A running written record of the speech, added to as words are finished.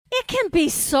can be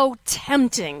so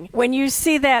tempting when you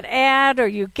see that ad or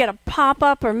you get a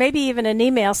pop-up or maybe even an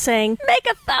email saying, make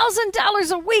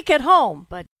 $1,000 a week at home.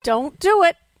 But don't do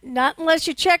it. Not unless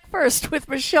you check first with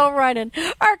Michelle Reinen,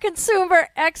 our consumer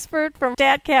expert from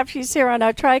DATCP. She's here on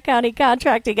our Tri-County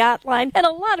Contracting Hotline. And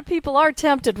a lot of people are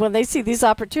tempted when they see these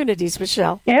opportunities,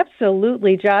 Michelle.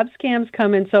 Absolutely. Job scams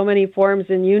come in so many forms,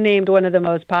 and you named one of the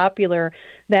most popular,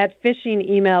 that phishing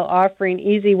email offering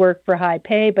easy work for high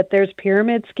pay. But there's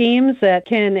pyramid schemes that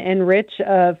can enrich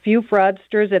a few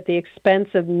fraudsters at the expense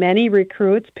of many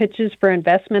recruits, pitches for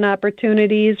investment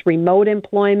opportunities, remote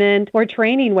employment, or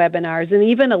training webinars, and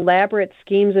even elaborate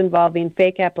schemes involving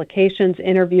fake applications,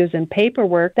 interviews, and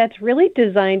paperwork that's really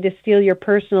designed to steal your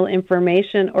personal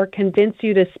information or convince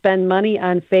you to spend money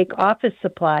on fake office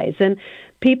supplies. And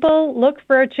people look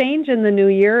for a change in the new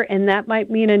year, and that might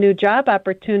mean a new job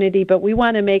opportunity, but we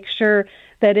want to make sure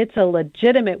that it's a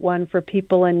legitimate one for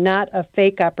people and not a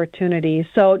fake opportunity.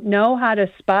 So know how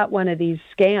to spot one of these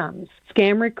scams.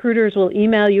 Scam recruiters will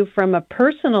email you from a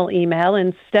personal email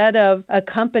instead of a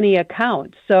company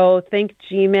account. So think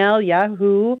Gmail,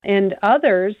 Yahoo, and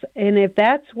others. And if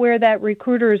that's where that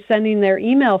recruiter is sending their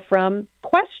email from,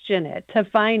 question it to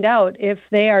find out if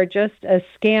they are just a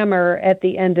scammer at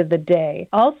the end of the day.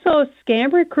 Also,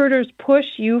 scam recruiters push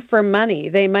you for money.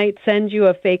 They might send you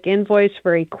a fake invoice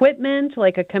for equipment,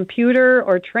 like a computer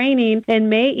or training, and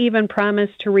may even promise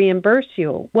to reimburse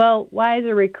you. Well, why is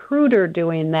a recruiter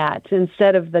doing that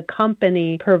instead of the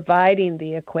company providing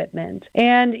the equipment?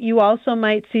 And you also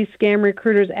might see scam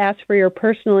recruiters ask for your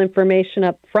personal information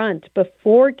up front.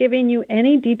 Before giving you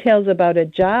any details about a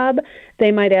job,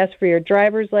 they might ask for your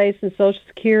driver's license, Social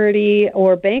Security,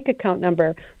 or bank account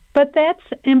number. But that's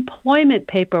employment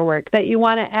paperwork that you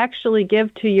want to actually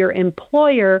give to your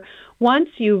employer once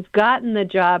you've gotten the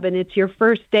job and it's your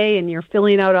first day and you're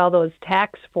filling out all those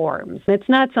tax forms. It's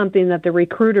not something that the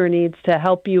recruiter needs to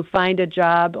help you find a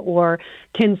job or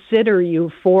consider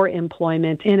you for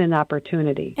employment in an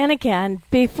opportunity. And again,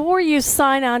 before you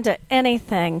sign on to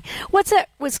anything, what's that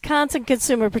Wisconsin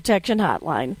Consumer Protection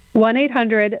Hotline?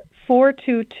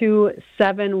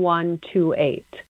 1-800-422-7128.